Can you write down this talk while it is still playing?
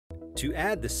To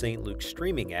add the St. Luke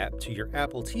streaming app to your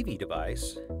Apple TV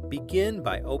device, begin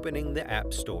by opening the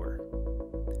App Store.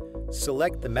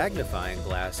 Select the magnifying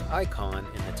glass icon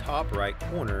in the top right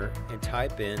corner and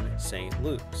type in St.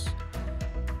 Luke's.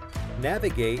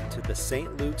 Navigate to the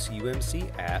St. Luke's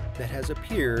UMC app that has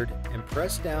appeared and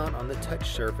press down on the touch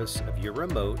surface of your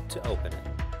remote to open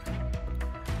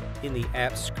it. In the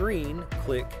app screen,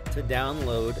 click to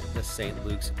download the St.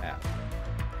 Luke's app.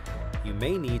 You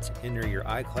may need to enter your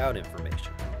iCloud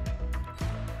information.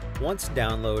 Once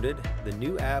downloaded, the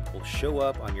new app will show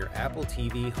up on your Apple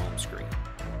TV home screen.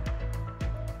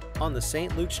 On the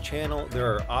St. Luke's channel,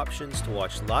 there are options to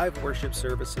watch live worship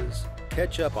services,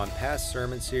 catch up on past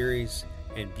sermon series,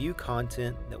 and view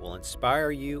content that will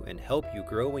inspire you and help you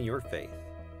grow in your faith.